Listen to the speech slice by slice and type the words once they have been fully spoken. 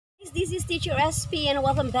This is Teacher SP and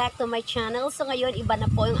welcome back to my channel. So ngayon, iba na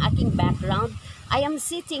po yung aking background. I am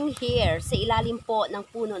sitting here sa ilalim po ng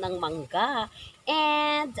puno ng mangga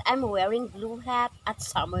and I'm wearing blue hat at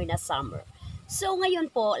summer na summer. So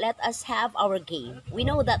ngayon po, let us have our game. We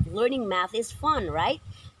know that learning math is fun, right?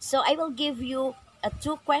 So I will give you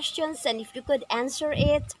two questions and if you could answer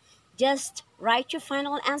it, just write your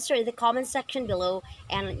final answer in the comment section below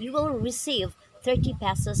and you will receive 30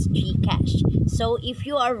 pesos Gcash. So if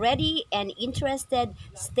you are ready and interested,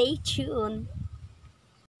 stay tuned.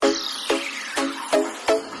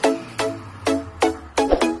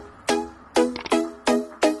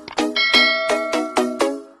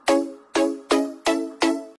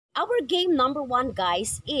 Our game number one,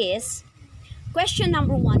 guys, is question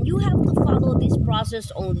number one. You have to follow this process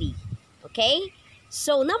only. Okay?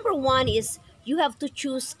 So number one is you have to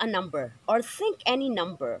choose a number or think any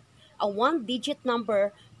number. A one-digit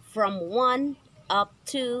number from 1 up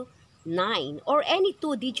to 9 or any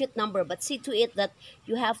two-digit number, but see to it that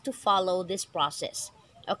you have to follow this process.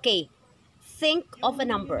 Okay, think of a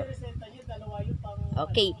number.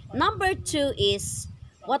 Okay, number two is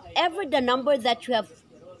whatever the number that you have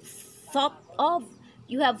thought of,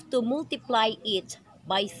 you have to multiply it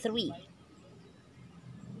by 3.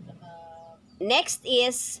 Next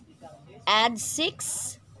is add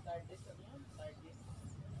 6.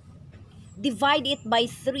 Divide it by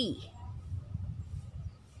 3.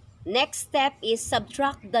 Next step is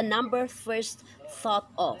subtract the number first thought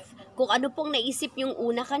of. Kung ano pong naisip yung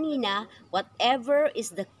una kanina, whatever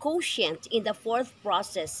is the quotient in the fourth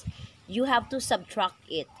process, you have to subtract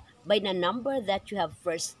it by the number that you have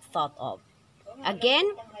first thought of.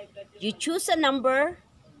 Again, you choose a number,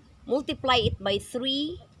 multiply it by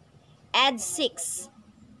 3, add 6,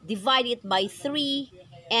 divide it by 3,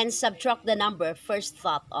 and subtract the number first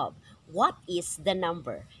thought of. What is the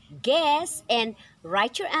number? Guess and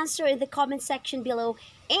write your answer in the comment section below,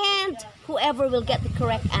 and whoever will get the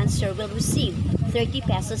correct answer will receive 30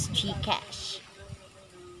 pesos Gcash.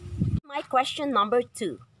 My question number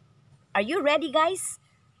 2. Are you ready, guys?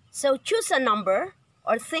 So choose a number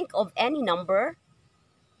or think of any number.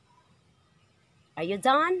 Are you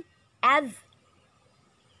done? Add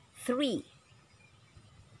 3.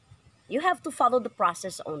 You have to follow the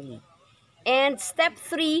process only. And step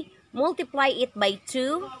 3, multiply it by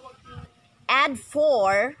 2, add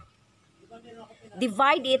 4,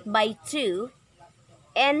 divide it by 2,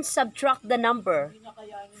 and subtract the number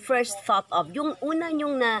first thought of. Yung una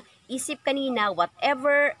nyong naisip kanina,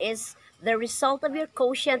 whatever is the result of your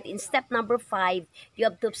quotient in step number 5, you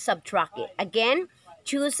have to subtract it. Again,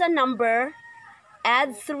 choose a number,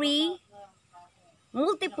 add 3,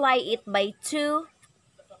 multiply it by 2,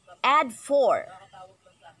 add 4,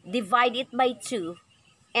 divide it by 2,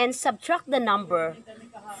 and subtract the number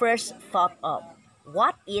first thought of.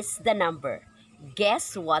 What is the number?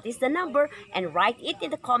 Guess what is the number and write it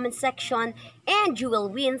in the comment section and you will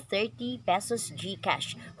win 30 pesos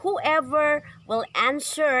Gcash. Whoever will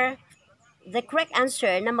answer the correct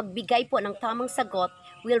answer na magbigay po ng tamang sagot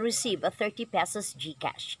will receive a 30 pesos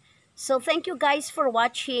Gcash. So thank you guys for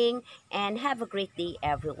watching and have a great day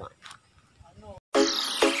everyone.